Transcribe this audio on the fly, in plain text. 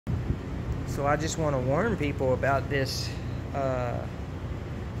So I just want to warn people about this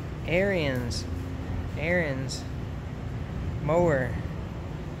Ariens mower.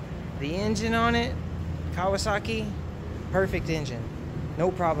 The engine on it, Kawasaki, perfect engine. No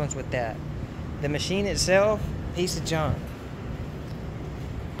problems with that. The machine itself, piece of junk.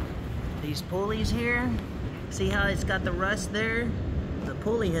 These pulleys here, see how it's got the rust there? The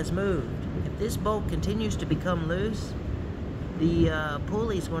pulley has moved. If this bolt continues to become loose, the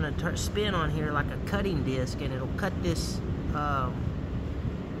pulley's going to spin on here like a cutting disc, and it'll cut this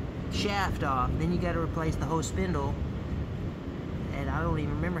shaft off. Then you got to replace the whole spindle, and I don't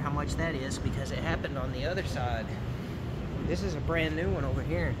even remember how much that is because it happened on the other side. This is a brand new one over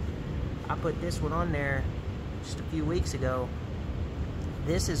here. I put this one on there just a few weeks ago.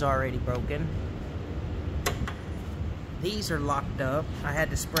 This is already broken. These are locked up. I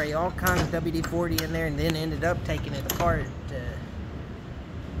had to spray all kinds of WD-40 in there and then ended up taking it apart to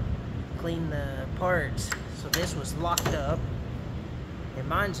clean the parts. So this was locked up. And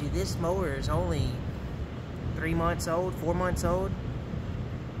mind you, this mower is only 3 months old, 4 months old.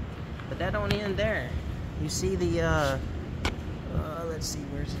 But that don't end there. You see the, let's see,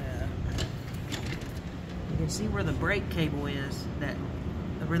 where's that? You can see where the brake cable is that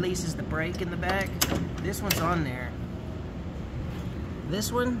releases the brake in the back. This one's on there.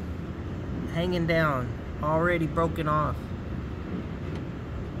 This one, hanging down, already broken off.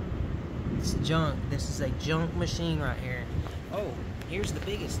 It's junk. This is a junk machine right here. Oh, here's the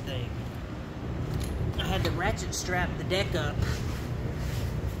biggest thing. I had to ratchet strap the deck up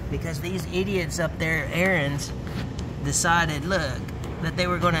because these idiots up there at Ariens decided, look, that they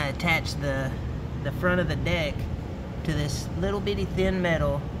were going to attach the front of the deck to this little bitty thin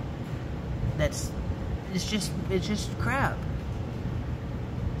metal that's, it's just crap.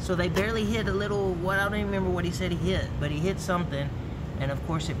 So they barely hit a little, I don't even remember what he said he hit, but he hit something, and of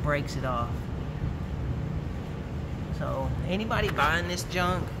course it breaks it off. So anybody buying this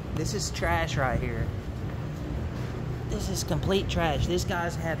junk, this is trash right here. This is complete trash. These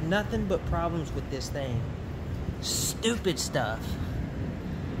guys have nothing but problems with this thing. Stupid stuff.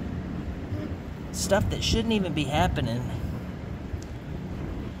 Stuff that shouldn't even be happening.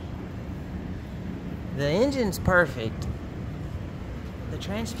 The engine's perfect. The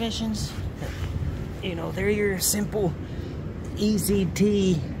transmissions, you know, they're your simple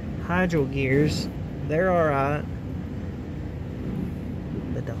EZT hydro gears. They're alright.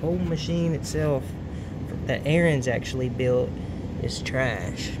 But the whole machine itself that Ariens actually built is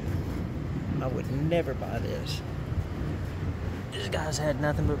trash. I would never buy this. This guy's had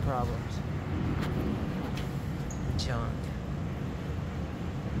nothing but problems. Junk.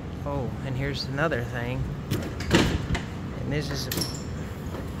 Oh, and here's another thing. And this is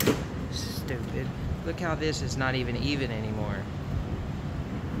stupid. Look how this is not even anymore.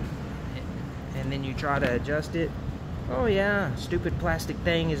 And then you try to adjust it. Oh yeah, stupid plastic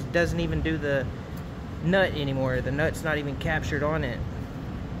thing doesn't even do the nut anymore. The nut's not even captured on it.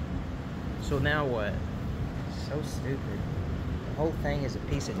 So now what? So stupid. The whole thing is a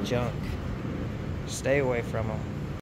piece of junk. Stay away from them.